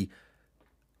just me.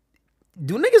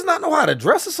 do niggas not know how to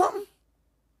dress or something?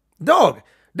 Dog,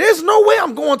 there's no way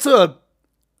I'm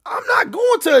not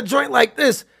going to a joint like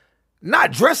this,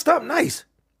 not dressed up nice.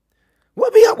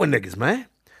 What be up with niggas, man?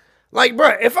 Like, bro,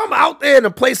 if I'm out there in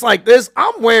a place like this,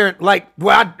 I'm wearing, like,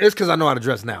 well, it's because I know how to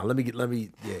dress now. Yeah.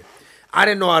 I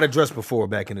didn't know how to dress before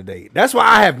back in the day. That's why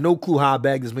I have no clue how I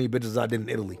bagged as many bitches as I did in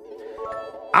Italy.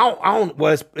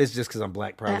 Well, it's just because I'm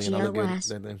black, probably, and I look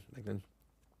good.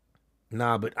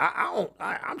 Nah, but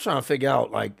I'm trying to figure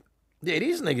out, like, yeah,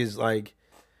 these niggas, like,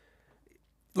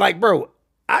 bro,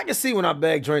 I can see when I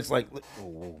bag joints like,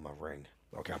 oh, my ring.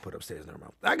 Okay, I put it upstairs, never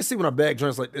mind. I can see when I bag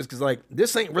joints like this, because, like,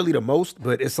 this ain't really the most,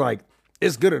 but it's, like,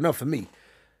 it's good enough for me.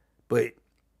 But,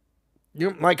 you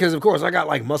know, like, because, of course, I got,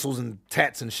 like, muscles and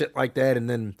tats and shit like that, and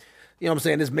then, you know what I'm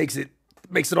saying, this makes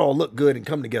it all look good and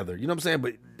come together. You know what I'm saying?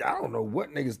 But I don't know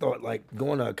what niggas thought, like,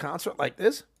 going to a concert like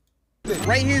this.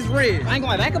 Rate his ribs. I ain't gonna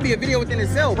lie, that could be a video within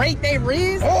itself. Rate they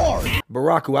ribs.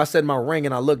 Baraku, I said my ring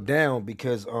and I looked down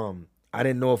because I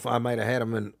didn't know if I might have had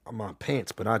them in my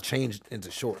pants, but I changed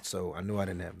into shorts, so I knew I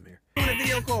didn't have them here. In a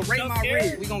video called Rate My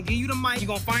Ribs. We gonna give you the mic, you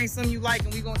gonna find something you like,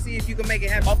 and we gonna see if you can make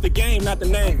it happen. Off the game, not the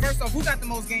name. First off, who got the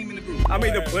most game in the group? I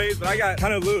made the plays, but I got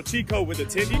kind of a little cheat code with the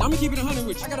titty. I'm gonna keep it 100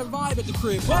 with you. I got a vibe at the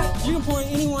crib, but you can point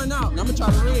anyone out, and I'm gonna try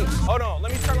to rig. Hold on,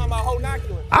 let me turn on my whole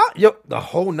noculus. The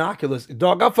whole noculus.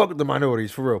 Dog, I fuck with the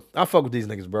minorities, for real. I fuck with these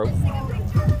niggas, bro.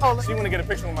 Oh, she wanna get a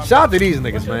picture with my Shout out to these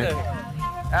niggas, man.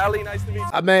 Allie, nice to meet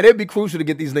you. Man, it'd be crucial to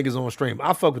get these niggas on stream.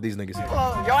 I fuck with these niggas.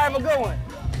 Y'all have a good one.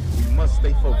 You must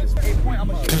stay focused.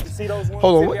 See those ones?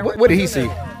 Hold on, what did he see?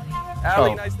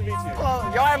 Allie, nice to meet you.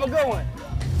 Y'all have a good one.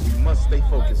 You must stay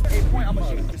focused.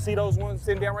 You see those ones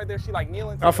sitting down right there? She like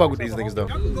kneeling. I fuck with these niggas, though.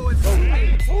 Two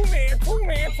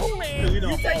man.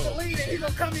 You take the lead and he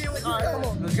gonna come in with you. Come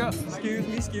on. Let's go.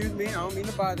 Excuse me. I don't mean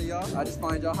to bother y'all. I just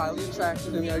find y'all highly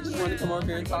attractive, and I just wanted to come over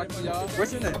here and talk to y'all.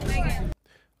 What's your name?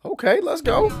 Okay, let's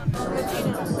go.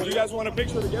 You guys want a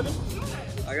picture together?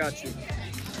 I got you.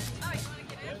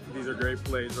 These are great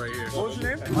plays right here. What was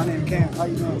your name? My name is Cam. How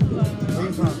you doing? Where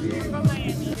you from? You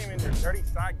came in your dirty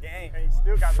sock game, and you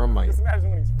still got from Miami. Just imagine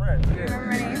when he's fresh.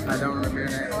 I don't remember your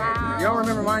name. Wow. You don't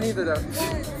remember mine either, though.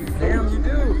 Damn, you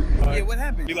do. Yeah, what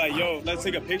happened? Be like, yo, let's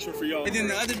take a picture for y'all. And then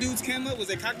the other dudes came up. Was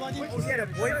they cockblocking? Oh, yeah,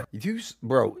 that boy.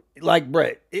 Bro, like,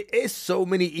 Brett, it's so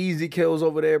many easy kills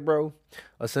over there, bro.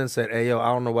 A sense said, hey, yo, I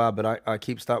don't know why, but I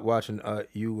keep stop watching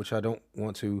you, which I don't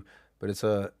want to. But it's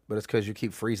because you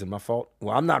keep freezing. My fault.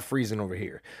 Well, I'm not freezing over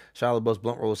here. Charlotte Bus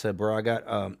Blunt Roll said, bro, I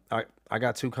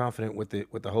got too confident with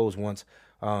the hose once.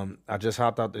 I just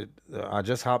hopped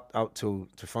out to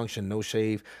function, no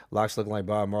shave, locks looking like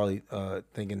Bob Marley,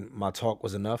 thinking my talk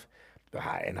was enough.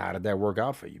 And how did that work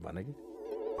out for you, my nigga?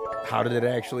 How did it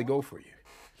actually go for you?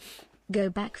 Go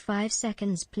back 5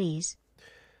 seconds, please.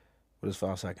 What is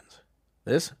 5 seconds?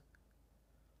 This?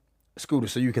 Scooter,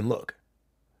 so you can look.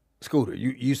 Scooter,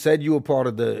 you said you were part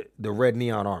of the Red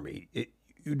Neon Army.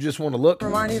 You just want to look?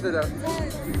 Mine either, though.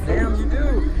 Damn, you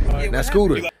do. Now,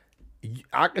 Scooter,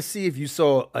 I could see if you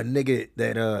saw a nigga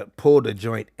that pulled a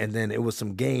joint and then it was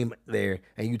some game there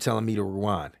and you telling me to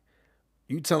rewind.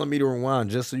 You telling me to rewind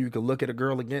just so you can look at a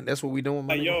girl again? That's what we doing,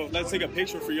 my nigga? Yo, let's take a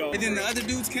picture for y'all. And then the other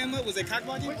dudes came up. Was they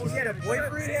cockblocking? Oh, yeah, the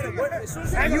boyfriend. Yeah, the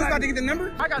boyfriend. You was about to get the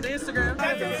number? I got the Instagram.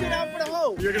 Cut that shit out for the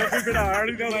hoe. You're gonna flip it out. I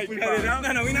already know. Like, cut it out.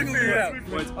 No, we're not gonna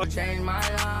flip it out. Change my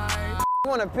life. You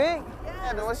want a pic?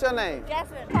 Yeah, what's your name?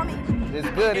 Jasmine, call me. It's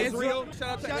good. Israel. Shout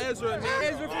out to Ezra, man.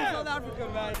 Ezra from South Africa,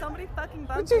 man. Somebody fucking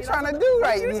bugged What you trying to do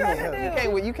right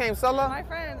now? You came solo? My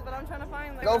friends, but I'm trying to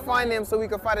find like. Go find them so we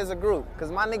can fight as a group. Cause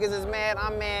my niggas is mad,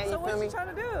 I'm mad. So You feel me? what you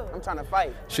trying to do? I'm trying to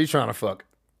fight. She trying to fuck.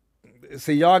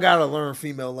 See, y'all gotta learn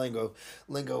female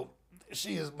lingo.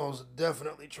 She is most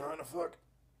definitely trying to fuck.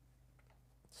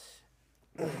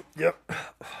 Yep,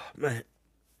 man,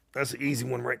 that's an easy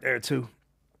one right there too.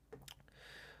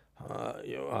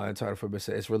 I'm tired for a bit.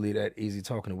 It's really that easy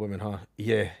talking to women, huh?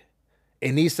 Yeah.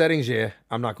 In these settings, yeah.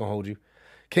 I'm not gonna hold you.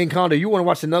 King Conda, you want to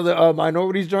watch another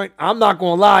minorities joint? I'm not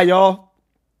gonna lie, y'all.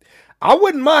 I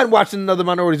wouldn't mind watching another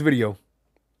minorities video.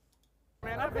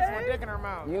 Man, that bitch with dick in her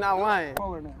mouth. You not lying.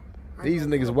 These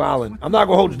niggas wildin'. I'm not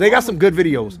gonna hold you. They got some good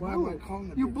videos.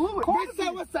 You blew it. Bitch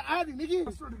said what's the addy,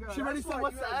 nigga? She already said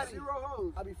what's the addy.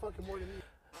 I be fucking more than you.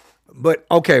 But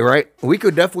okay, right? We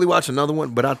could definitely watch another one,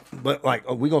 but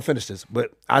we gonna finish this.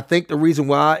 But I think the reason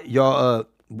why y'all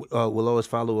will always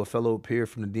follow a fellow peer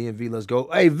from the DMV. Let's go.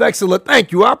 Hey, Vexilla,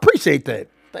 thank you. I appreciate that.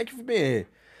 Thank you for being here.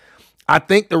 I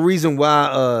think the reason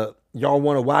why y'all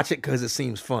want to watch it because it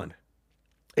seems fun.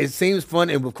 It seems fun,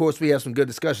 and of course we have some good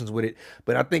discussions with it.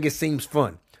 But I think it seems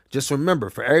fun. Just remember,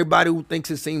 for everybody who thinks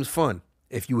it seems fun,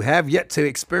 if you have yet to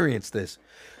experience this,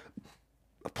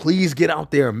 Please get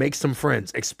out there and make some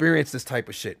friends. Experience this type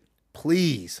of shit.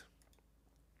 Please.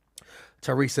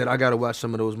 Tariq said, I got to watch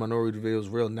some of those minority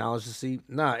videos, real knowledge to see.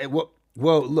 Nah, well,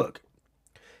 look.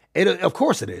 Of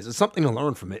course it is. It's something to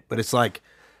learn from it. But it's like,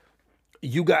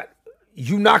 you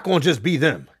not going to just be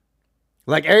them.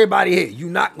 Like everybody here, you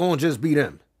not going to just be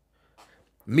them.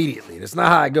 Immediately. That's not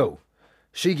how I go.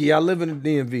 Shiki, I live in the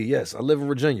DMV. Yes, I live in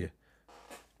Virginia.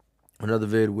 Another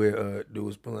vid where dude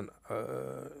was pulling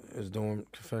his dorm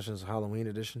confessions Halloween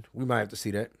edition. We might have to see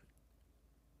that.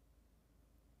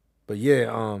 But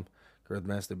yeah,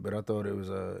 Girthmaster, but I thought it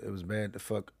was bad to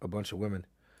fuck a bunch of women.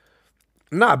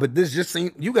 Nah, but this just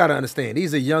seems, you gotta understand,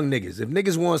 these are young niggas. If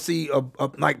niggas want to see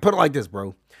like, put it like this,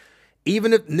 bro.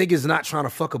 Even if niggas not trying to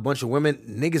fuck a bunch of women,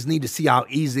 niggas need to see how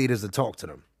easy it is to talk to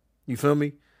them. You feel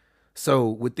me? So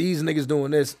with these niggas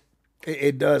doing this,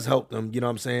 it does help them, you know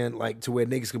what I'm saying? Like to where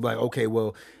niggas can be like, okay,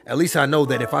 well, at least I know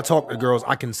that if I talk to girls,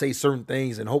 I can say certain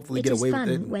things and hopefully get away with it.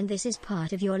 It is fun when this is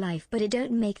part of your life, but it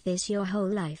don't make this your whole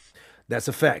life. That's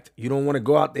a fact. You don't want to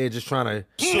go out there just trying to,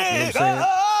 you know what I'm saying?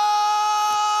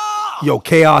 Yo,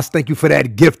 Chaos, thank you for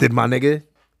that gifted, my nigga.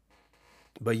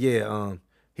 But yeah,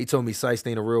 he told me Sice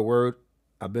ain't a real word.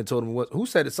 I've been told him what. Who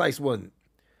said that Sice wasn't?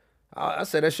 I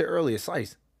said that shit earlier.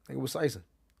 Sice. I think it was Sicing.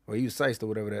 Or he was Siced or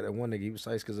whatever. That one nigga, he was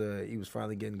Siced because he was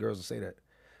finally getting girls to say that.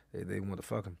 They want to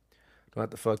fuck him. Don't have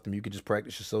to fuck them. You can just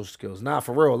practice your social skills. Nah,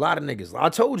 for real, a lot of niggas. I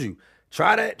told you.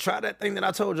 Try that thing that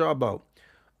I told y'all about.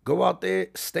 Go out there,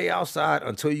 stay outside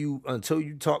until you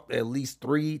talk to at least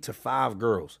 3 to 5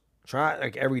 girls. Try it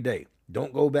like every day.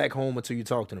 Don't go back home until you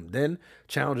talk to them. Then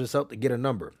challenge yourself to get a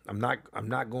number. I'm not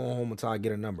going home until I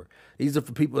get a number. These are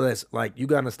for people that's like, you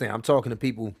gotta understand, I'm talking to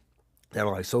people that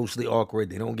are like socially awkward.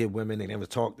 They don't get women. They never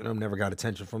talk to them, never got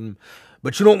attention from them.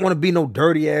 But you don't want to be no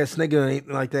dirty ass nigga or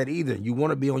anything like that either. You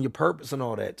want to be on your purpose and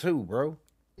all that too, bro.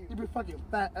 You be fucking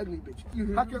fat, ugly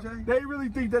bitch. They really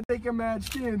think that they can match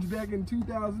skins back in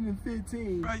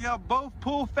 2015. Bro, y'all both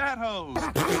pull fat hoes.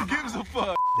 Who gives a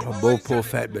fuck? Y'all both pull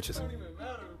fat bitches.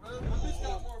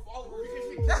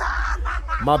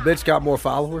 My bitch got more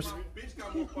followers.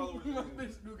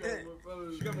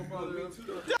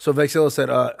 So Vexilla said,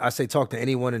 I say talk to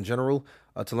anyone in general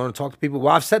to learn to talk to people.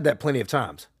 Well, I've said that plenty of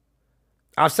times.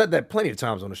 I've said that plenty of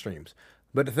times on the streams.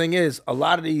 But the thing is, a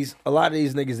lot of these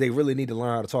niggas, they really need to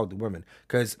learn how to talk to women.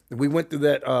 Because we went through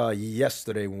that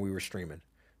yesterday when we were streaming.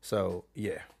 So,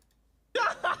 yeah.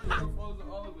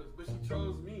 All of us, but she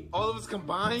chose me. All of us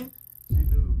combined?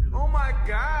 Oh my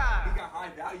God. He got high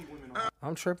value women on.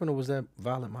 I'm tripping, or was that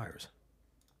Violet Myers?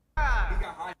 He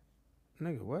got high.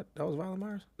 Nigga, what? That was Violet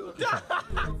Myers? All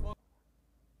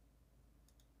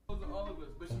of us,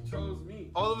 but she chose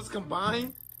me. All of us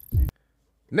combined?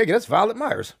 Nigga, that's Violet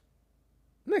Myers.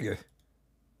 Nigga.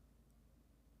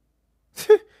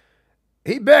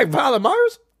 He bagged Violet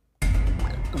Myers?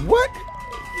 What?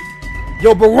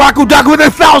 Yo, Barack Duck with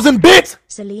 1,000 bits!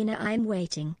 Selena, I'm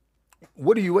waiting.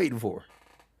 What are you waiting for?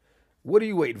 What are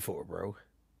you waiting for, bro?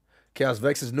 Chaos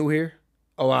Vex is new here?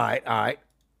 Oh, all right.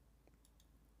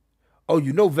 Oh,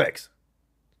 you know Vex.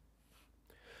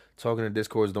 Talking to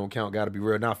Discords don't count. Gotta be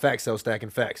real. Now, facts sell stacking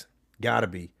facts. Gotta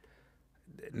be.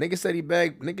 Nigga said he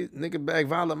bagged, nigga bagged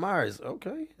Violet Myers.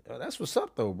 Okay. That's what's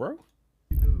up, though, bro.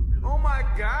 Oh, my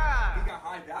God. He got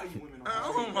high value women on.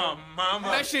 Oh, my mama.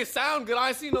 That shit sound good. I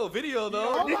ain't seen no video,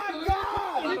 though. Oh, my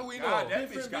God. How do we know? God,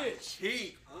 that bitch got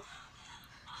cheap.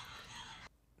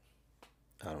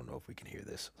 I don't know if we can hear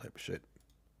this type of shit.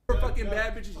 Fucking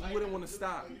bad bitches you wouldn't want to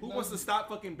stop. Who wants to stop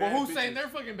fucking bad bitches? Well, who's saying they're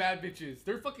fucking bad bitches?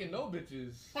 They're fucking no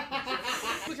bitches.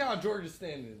 Look how George is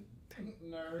standing.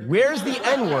 Where's the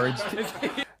N-words?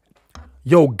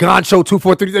 Yo,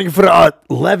 Goncho243, thank you for the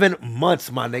 11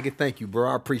 months, my nigga. Thank you, bro.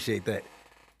 I appreciate that.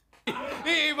 He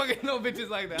ain't fucking no bitches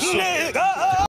like that.